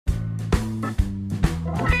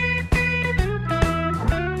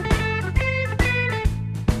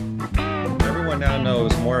everyone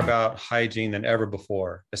knows more about hygiene than ever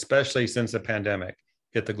before, especially since the pandemic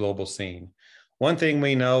hit the global scene. One thing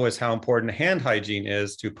we know is how important hand hygiene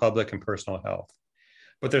is to public and personal health.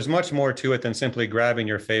 But there's much more to it than simply grabbing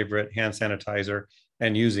your favorite hand sanitizer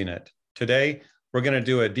and using it. Today, we're going to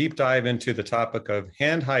do a deep dive into the topic of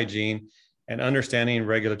hand hygiene and understanding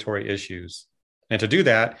regulatory issues. And to do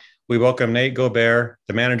that, we welcome Nate Gobert,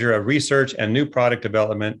 the Manager of Research and New Product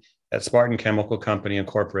Development at Spartan Chemical Company,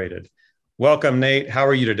 Incorporated. Welcome, Nate. How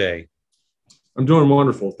are you today? I'm doing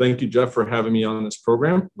wonderful. Thank you, Jeff, for having me on this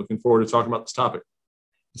program. Looking forward to talking about this topic.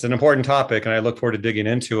 It's an important topic, and I look forward to digging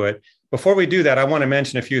into it. Before we do that, I want to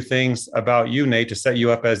mention a few things about you, Nate, to set you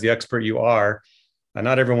up as the expert you are.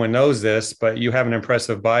 Not everyone knows this, but you have an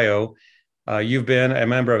impressive bio. You've been a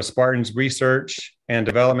member of Spartan's research and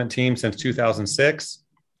development team since 2006.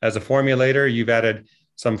 As a formulator, you've added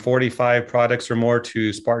some 45 products or more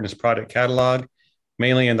to Spartan's product catalog,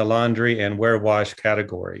 mainly in the laundry and wear wash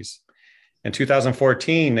categories. In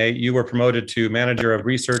 2014, Nate, you were promoted to Manager of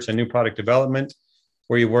Research and New Product Development,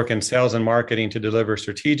 where you work in sales and marketing to deliver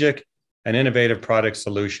strategic and innovative product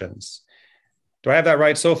solutions. Do I have that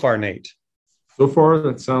right so far, Nate? So far,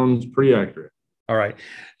 that sounds pretty accurate. All right.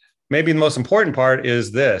 Maybe the most important part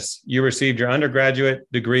is this. You received your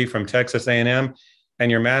undergraduate degree from Texas A&M and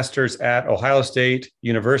your master's at Ohio State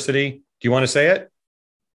University. Do you want to say it?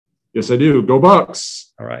 Yes, I do. Go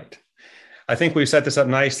Bucks. All right. I think we've set this up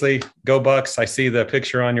nicely. Go Bucks. I see the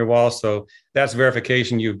picture on your wall. So that's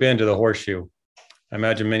verification you've been to the Horseshoe, I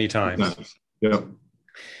imagine, many times. Nice. Yeah.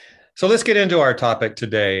 So let's get into our topic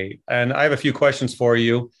today. And I have a few questions for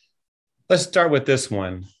you. Let's start with this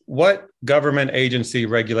one. What government agency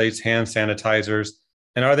regulates hand sanitizers,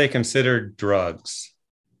 and are they considered drugs?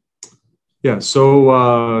 Yeah.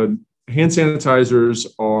 So hand sanitizers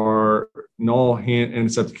are, and all hand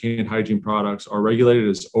antiseptic hand hygiene products are regulated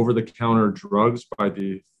as over-the-counter drugs by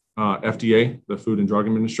the FDA, the Food and Drug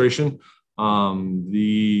Administration.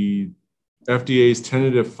 The FDA's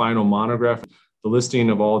tentative final monograph, the listing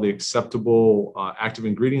of all the acceptable active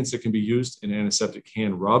ingredients that can be used in antiseptic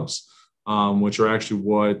hand rubs, which are actually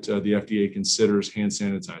what the FDA considers hand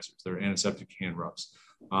sanitizers. They're antiseptic hand rubs.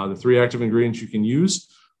 The three active ingredients you can use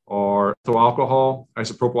are ethyl alcohol,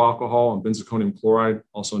 isopropyl alcohol, and benzalkonium chloride,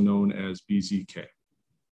 also known as BZK.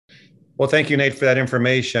 Well, thank you, Nate, for that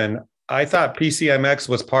information. I thought PCMX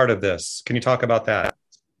was part of this. Can you talk about that?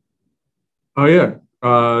 Oh, yeah.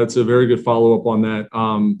 It's a very good follow-up on that.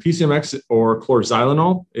 PCMX, or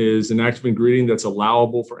chlorxylenol, is an active ingredient that's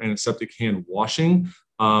allowable for antiseptic hand washing,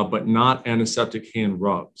 but not antiseptic hand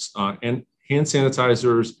rubs. And hand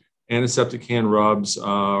sanitizers, antiseptic hand rubs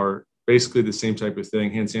are basically the same type of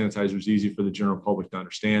thing. Hand sanitizer is easy for the general public to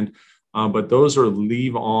understand, but those are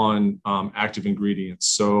leave-on active ingredients.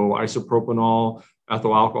 So isopropanol,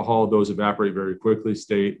 ethyl alcohol, those evaporate very quickly.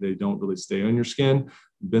 They don't really stay on your skin.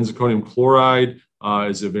 Benzalkonium chloride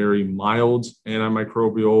is a very mild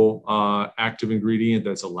antimicrobial active ingredient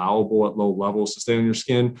that's allowable at low levels to stay on your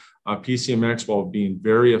skin. PCMX, while being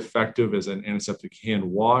very effective as an antiseptic hand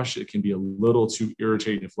wash, it can be a little too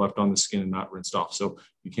irritating if left on the skin and not rinsed off. So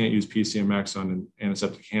you can't use PCMX on an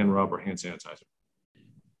antiseptic hand rub or hand sanitizer.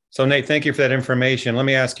 So, Nate, thank you for that information. Let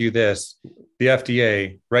me ask you this. The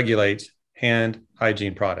FDA regulates hand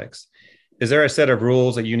hygiene products. Is there a set of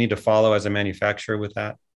rules that you need to follow as a manufacturer with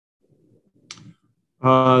that?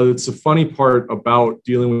 It's a funny part about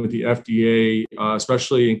dealing with the FDA,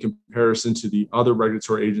 especially in comparison to the other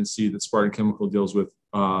regulatory agency that Spartan Chemical deals with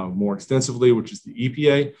more extensively, which is the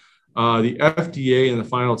EPA. The FDA in the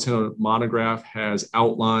final tentative monograph has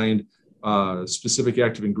outlined specific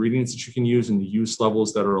active ingredients that you can use and the use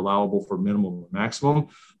levels that are allowable for minimum and maximum.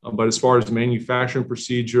 But as far as manufacturing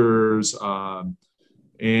procedures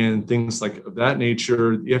and things like that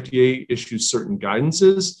nature, the FDA issues certain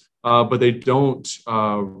guidances, but they don't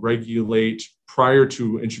regulate prior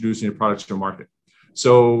to introducing a product to the market.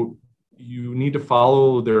 So you need to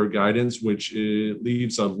follow their guidance, which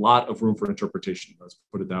leaves a lot of room for interpretation. Let's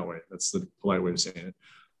put it that way. That's the polite way to say it.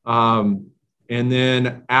 And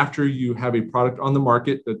then after you have a product on the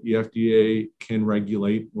market that the FDA can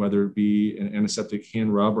regulate, whether it be an antiseptic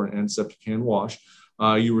hand rub or an antiseptic hand wash,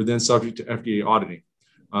 you were then subject to FDA auditing.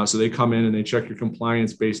 So they come in and they check your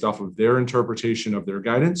compliance based off of their interpretation of their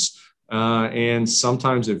guidance. And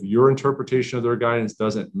sometimes if your interpretation of their guidance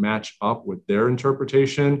doesn't match up with their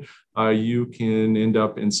interpretation, you can end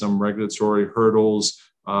up in some regulatory hurdles,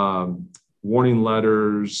 warning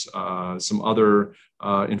letters, some other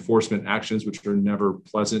enforcement actions, which are never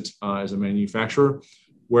pleasant as a manufacturer.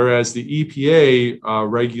 Whereas the EPA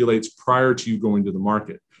regulates prior to you going to the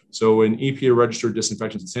market. So in EPA registered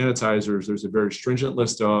disinfectants and sanitizers, there's a very stringent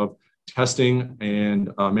list of testing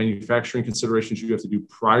and manufacturing considerations you have to do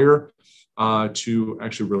prior to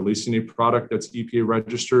actually releasing a product that's EPA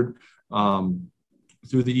registered.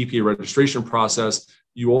 Through the EPA registration process,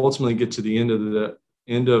 you ultimately get to the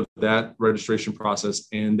end of that registration process,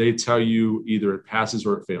 and they tell you either it passes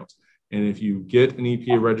or it fails. And if you get an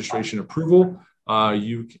EPA registration approval,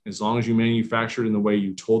 as long as you manufactured in the way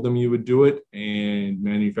you told them you would do it and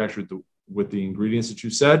manufactured with the ingredients that you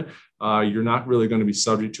said, you're not really going to be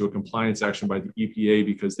subject to a compliance action by the EPA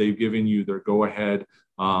because they've given you their go-ahead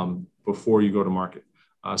before you go to market.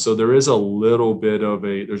 So there is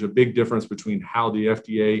there's a big difference between how the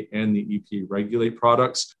FDA and the EPA regulate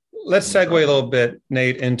products. Let's segue a little bit,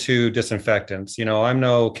 Nate, into disinfectants. I'm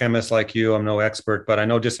no chemist like you, I'm no expert, but I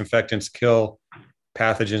know disinfectants kill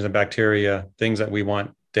pathogens and bacteria, things that we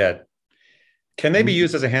want dead. Can they be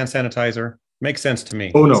used as a hand sanitizer? Makes sense to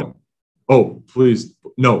me. Oh, no. Oh, please.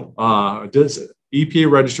 No.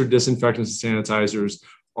 EPA registered disinfectants and sanitizers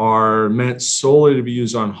are meant solely to be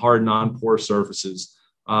used on hard, non-porous surfaces.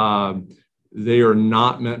 They are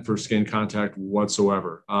not meant for skin contact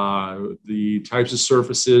whatsoever. The types of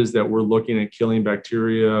surfaces that we're looking at killing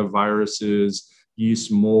bacteria, viruses,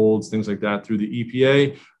 yeast, molds, things like that through the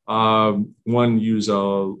EPA, use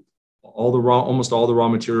almost all the raw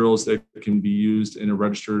materials that can be used in a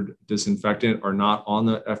registered disinfectant are not on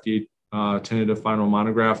the FDA tentative final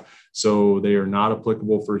monograph, so they are not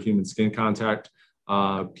applicable for human skin contact.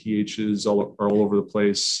 pHs are all over the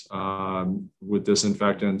place with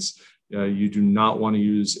disinfectants. You do not want to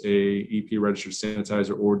use a EPA registered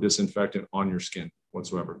sanitizer or disinfectant on your skin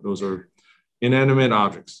whatsoever. Those are inanimate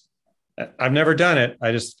objects. I've never done it.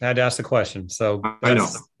 I just had to ask the question. So I know.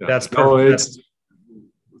 That's perfect.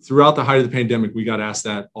 Throughout the height of the pandemic, we got asked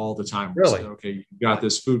that all the time. Really? Said, okay, you got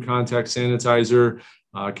this food contact sanitizer.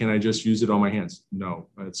 Can I just use it on my hands? No,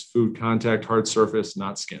 it's food contact, hard surface,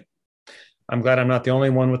 not skin. I'm glad I'm not the only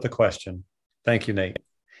one with the question. Thank you, Nate.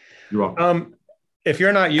 You're welcome. If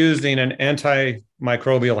you're not using an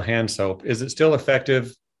antimicrobial hand soap, is it still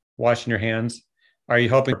effective washing your hands? Are you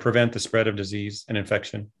helping prevent the spread of disease and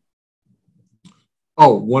infection?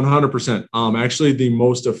 Oh, 100%. Actually, the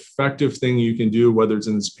most effective thing you can do, whether it's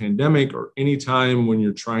in this pandemic or any time when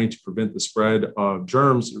you're trying to prevent the spread of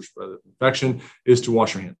germs or spread of infection, is to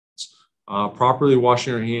wash your hands. Properly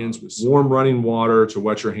washing your hands with warm running water to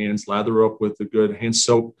wet your hands, lather up with a good hand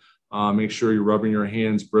soap. Make sure you're rubbing your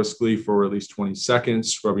hands briskly for at least 20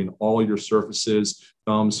 seconds, scrubbing all your surfaces,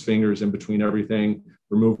 thumbs, fingers, in between everything.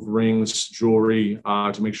 Remove rings, jewelry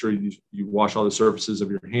to make sure you wash all the surfaces of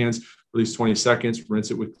your hands for at least 20 seconds.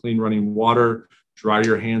 Rinse it with clean running water. Dry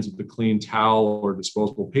your hands with a clean towel or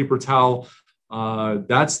disposable paper towel.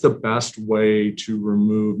 That's the best way to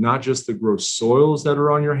remove not just the gross soils that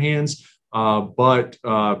are on your hands, but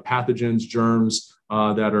pathogens, germs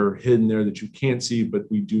that are hidden there that you can't see,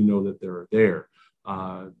 but we do know that they're there.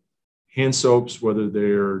 Hand soaps, whether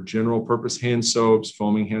they're general purpose hand soaps,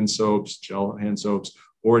 foaming hand soaps, gel hand soaps,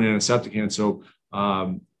 or an antiseptic hand soap,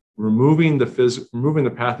 removing the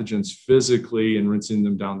pathogens physically and rinsing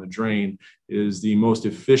them down the drain is the most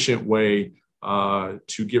efficient way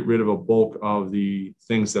to get rid of a bulk of the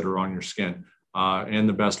things that are on your skin, and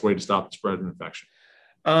the best way to stop the spread of infection.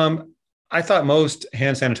 I thought most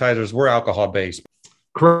hand sanitizers were alcohol-based.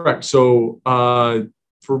 Correct. So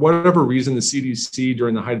for whatever reason, the CDC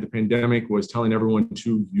during the height of the pandemic was telling everyone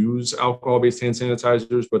to use alcohol-based hand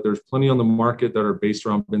sanitizers, but there's plenty on the market that are based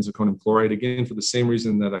around benzalkonium chloride, again, for the same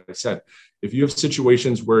reason that I said. If you have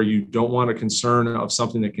situations where you don't want a concern of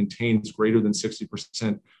something that contains greater than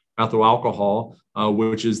 60% ethyl alcohol,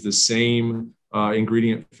 which is the same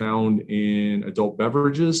ingredient found in adult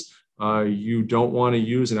beverages, you don't want to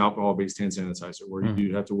use an alcohol-based hand sanitizer where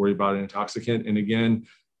you have to worry about an intoxicant. And again,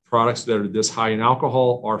 products that are this high in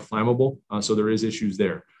alcohol are flammable, so there is issues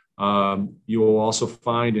there. You will also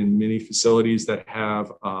find in many facilities that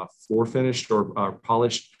have floor finished or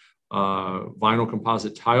polished vinyl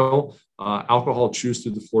composite tile, alcohol chews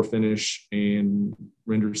through the floor finish and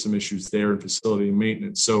renders some issues there in facility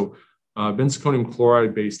maintenance. So benzalkonium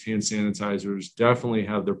chloride-based hand sanitizers definitely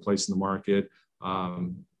have their place in the market,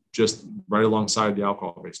 just right alongside the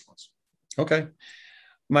alcohol-based ones. Okay.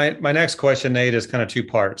 My next question, Nate, is kind of two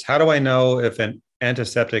parts. How do I know if an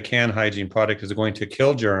antiseptic hand hygiene product is going to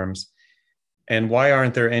kill germs? And why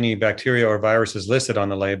aren't there any bacteria or viruses listed on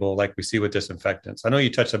the label like we see with disinfectants? I know you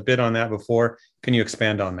touched a bit on that before. Can you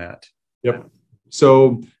expand on that? Yep.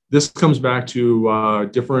 So this comes back to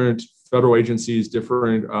different federal agencies,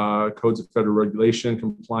 different codes of federal regulation,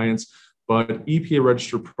 compliance, but EPA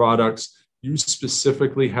registered products, you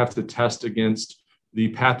specifically have to test against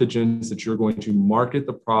the pathogens that you're going to market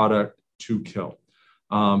the product to kill.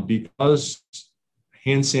 Because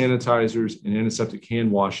hand sanitizers and antiseptic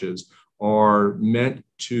hand washes are meant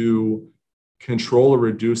to control or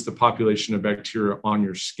reduce the population of bacteria on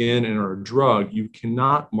your skin and are a drug, you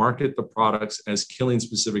cannot market the products as killing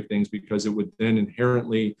specific things, because it would then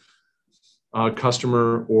inherently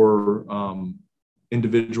customer or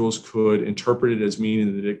individuals could interpret it as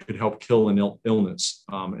meaning that it could help kill an illness.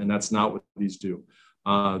 And that's not what these do.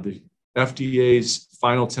 The FDA's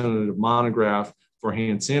final tentative monograph for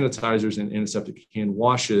hand sanitizers and antiseptic hand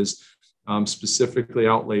washes specifically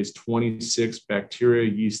outlays 26 bacteria,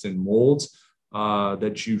 yeast, and molds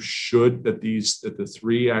that the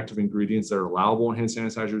 3 active ingredients that are allowable in hand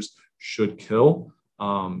sanitizers should kill.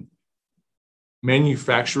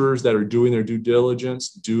 Manufacturers that are doing their due diligence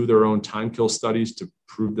do their own time kill studies to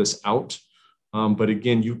prove this out. But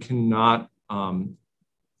again, you cannot, under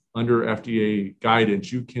FDA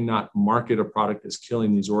guidance, you cannot market a product as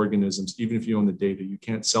killing these organisms, even if you own the data. You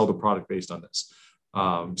can't sell the product based on this,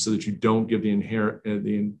 so that you don't give the inherent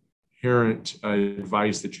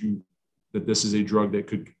advice that this is a drug that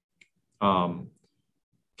could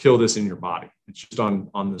kill this in your body. It's just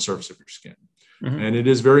on the surface of your skin. Mm-hmm. And it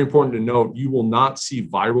is very important to note, you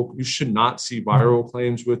should not see viral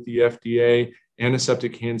claims with the FDA.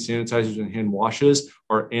 Antiseptic hand sanitizers and hand washes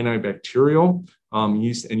are antibacterial,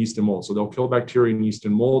 yeast and mold. So they'll kill bacteria and yeast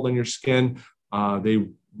and mold on your skin.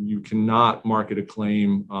 You cannot market a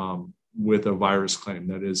claim with a virus claim.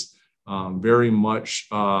 That is very much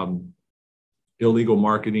illegal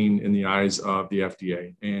marketing in the eyes of the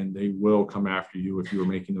FDA, and they will come after you if you are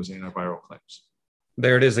making those antiviral claims.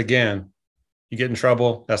 There it is again. You get in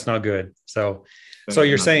trouble. That's not good. So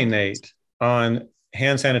you're saying, Nate, on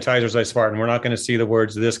hand sanitizers like Spartan, we're not going to see the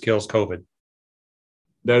words "this kills COVID."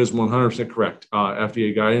 That is 100% correct.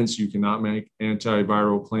 FDA guidance, you cannot make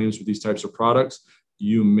antiviral claims with these types of products.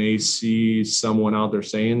 You may see someone out there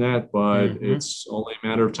saying that, but it's only a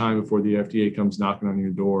matter of time before the FDA comes knocking on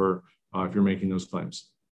your door if you're making those claims.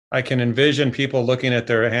 I can envision people looking at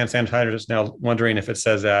their hand sanitizers now wondering if it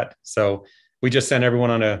says that. So we just sent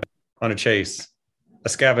everyone on a chase, a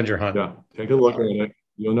scavenger hunt. Yeah, take a look at it.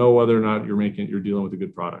 You'll know whether or not you're dealing with a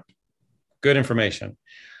good product. Good information.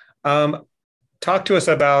 Talk to us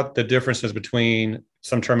about the differences between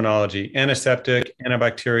some terminology: antiseptic,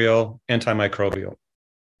 antibacterial, antimicrobial.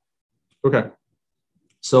 Okay.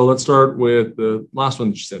 So let's start with the last one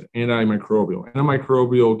that you said, antimicrobial.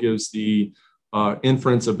 Antimicrobial gives the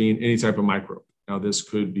inference of being any type of microbe. Now, this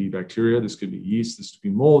could be bacteria, this could be yeast, this could be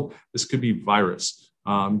mold, this could be virus.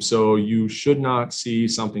 So you should not see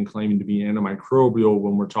something claiming to be antimicrobial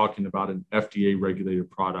when we're talking about an FDA-regulated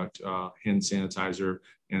product, hand sanitizer,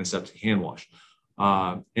 antiseptic hand wash.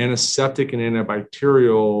 Antiseptic and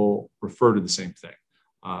antibacterial refer to the same thing.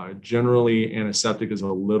 Generally, antiseptic is a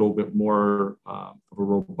little bit more of a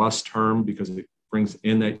robust term because it brings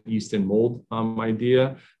in that yeast and mold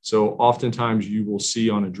idea. So oftentimes you will see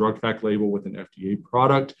on a drug fact label with an FDA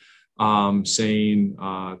product saying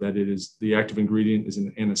that it is the active ingredient is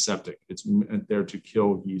an antiseptic. It's meant there to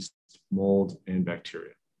kill yeast, mold, and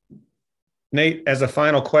bacteria. Nate, as a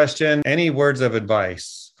final question, any words of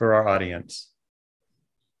advice for our audience?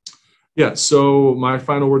 Yeah, so my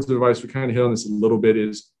final words of advice, we kind of hit on this a little bit,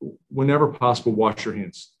 is whenever possible, wash your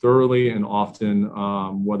hands thoroughly and often,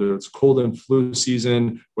 whether it's cold and flu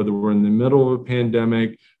season, whether we're in the middle of a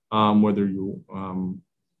pandemic, whether you're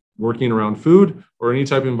working around food or any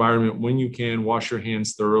type of environment, when you can, wash your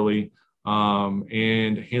hands thoroughly.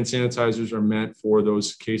 And hand sanitizers are meant for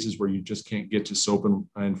those cases where you just can't get to soap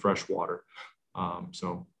and fresh water.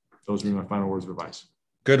 So those would be my final words of advice.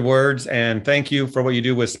 Good words. And thank you for what you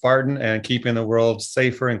do with Spartan and keeping the world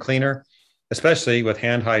safer and cleaner, especially with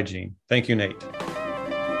hand hygiene. Thank you, Nate.